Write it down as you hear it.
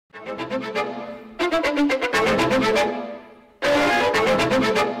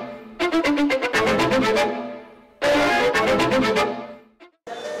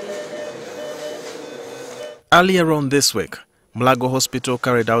Earlier on this week, Mulago Hospital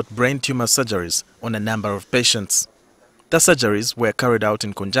carried out brain tumor surgeries on a number of patients. The surgeries were carried out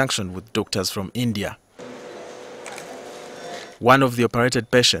in conjunction with doctors from India. One of the operated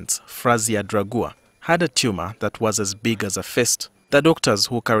patients, Frazia Dragua, had a tumor that was as big as a fist. The doctors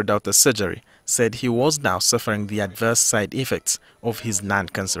who carried out the surgery said he was now suffering the adverse side effects of his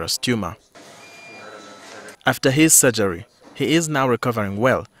non-cancerous tumor. After his surgery, he is now recovering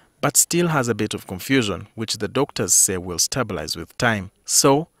well, but still has a bit of confusion, which the doctors say will stabilize with time.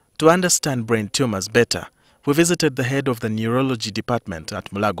 So, to understand brain tumors better, we visited the head of the neurology department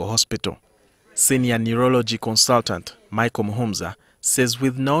at Mulago Hospital. Senior neurology consultant Michael Muhumza says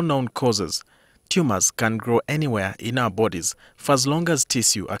with no known causes, tumors can grow anywhere in our bodies for as long as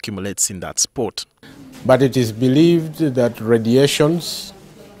tissue accumulates in that spot. But it is believed that radiations,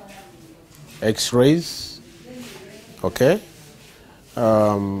 X-rays,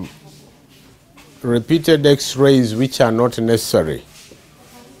 repeated X-rays which are not necessary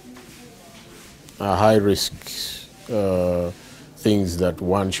are high-risk things that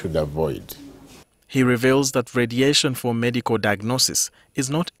one should avoid. He reveals that radiation for medical diagnosis is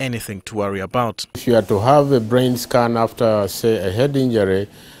not anything to worry about. If you are to have a brain scan after, say, a head injury,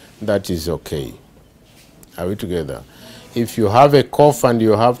 that is okay. Are we together? If you have a cough and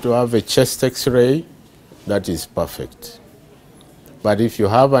you have to have a chest X-ray, that is perfect. But if you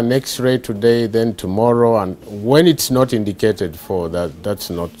have an X-ray today, then tomorrow, and when it's not indicated for that, that's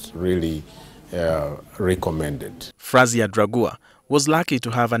not really recommended. Frazia Dragua was lucky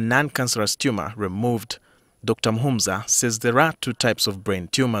to have a non-cancerous tumor removed. Dr. Muhumza says there are two types of brain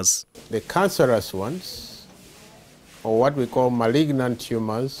tumors. The cancerous ones, or what we call malignant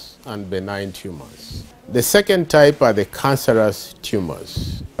tumors, and benign tumors. The second type are the cancerous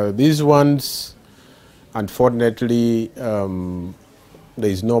tumors. These ones, unfortunately, there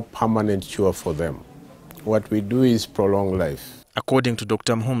is no permanent cure for them. What we do is prolong life. According to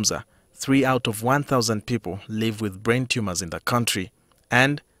Dr. Muhumza, 3 out of 1,000 people live with brain tumors in the country,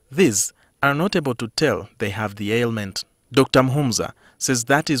 and these are not able to tell they have the ailment. Dr. Muhumza says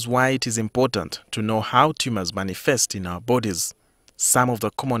that is why it is important to know how tumors manifest in our bodies. Some of the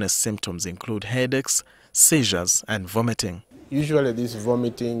commonest symptoms include headaches, seizures, and vomiting. Usually this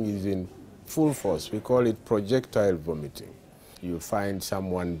vomiting is in full force. We call it projectile vomiting. You find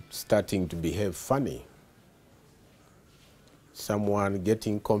someone starting to behave funny, someone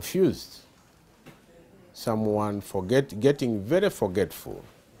getting confused, someone getting very forgetful.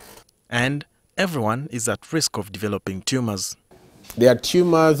 And everyone is at risk of developing tumors. There are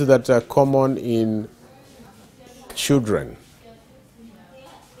tumors that are common in children.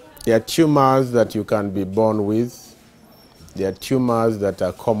 There are tumors that you can be born with. There are tumors that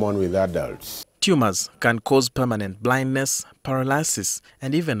are common with adults. Tumors can cause permanent blindness, paralysis,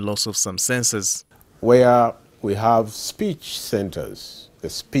 and even loss of some senses. Where we have speech centers, the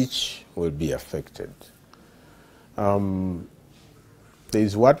speech will be affected. There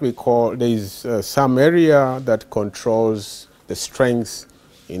is what we call, there is some area that controls the strength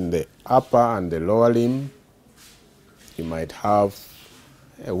in the upper and the lower limb. You might have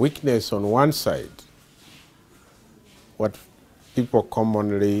a weakness on one side, what people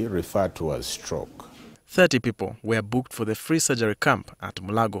commonly refer to as stroke. 30 people were booked for the free surgery camp at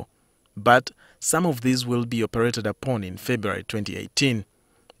Mulago, but some of these will be operated upon in February 2018.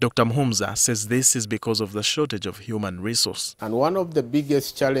 Dr. Muhumza says this is because of the shortage of human resource. And one of the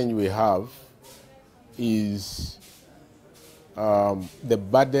biggest challenges we have is the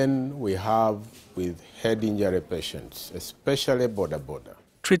burden we have with head injury patients, especially border.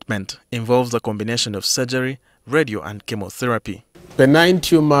 Treatment involves a combination of surgery, radio, and chemotherapy. Benign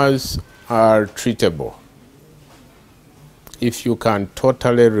tumors are treatable if you can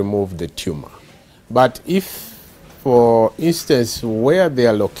totally remove the tumor. But if, for instance, where they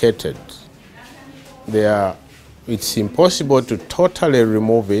are located, it's impossible to totally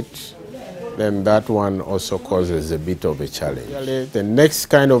remove it, then that one also causes a bit of a challenge. The next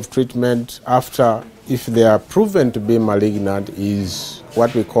kind of treatment after, if they are proven to be malignant, is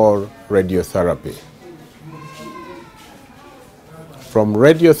what we call radiotherapy. From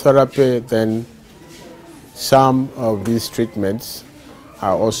radiotherapy, then some of these treatments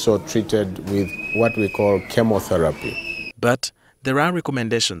are also treated with what we call chemotherapy. But there are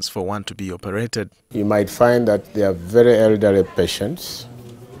recommendations for one to be operated. You might find that they are very elderly patients.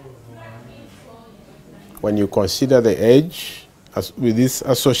 When you consider the age, with these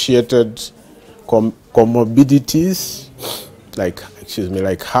associated comorbidities, like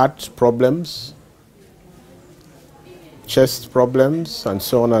like heart problems, chest problems, and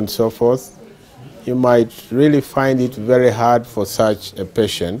so on and so forth, you might really find it very hard for such a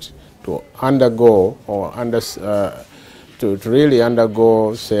patient to undergo or to really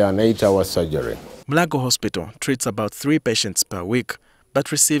undergo, say, an 8-hour surgery. Mulago Hospital treats about 3 patients per week,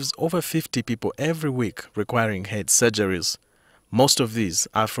 but receives over 50 people every week requiring head surgeries. Most of these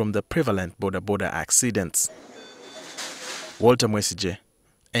are from the prevalent border accidents. Walter Mwesije,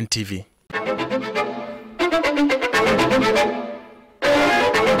 NTV.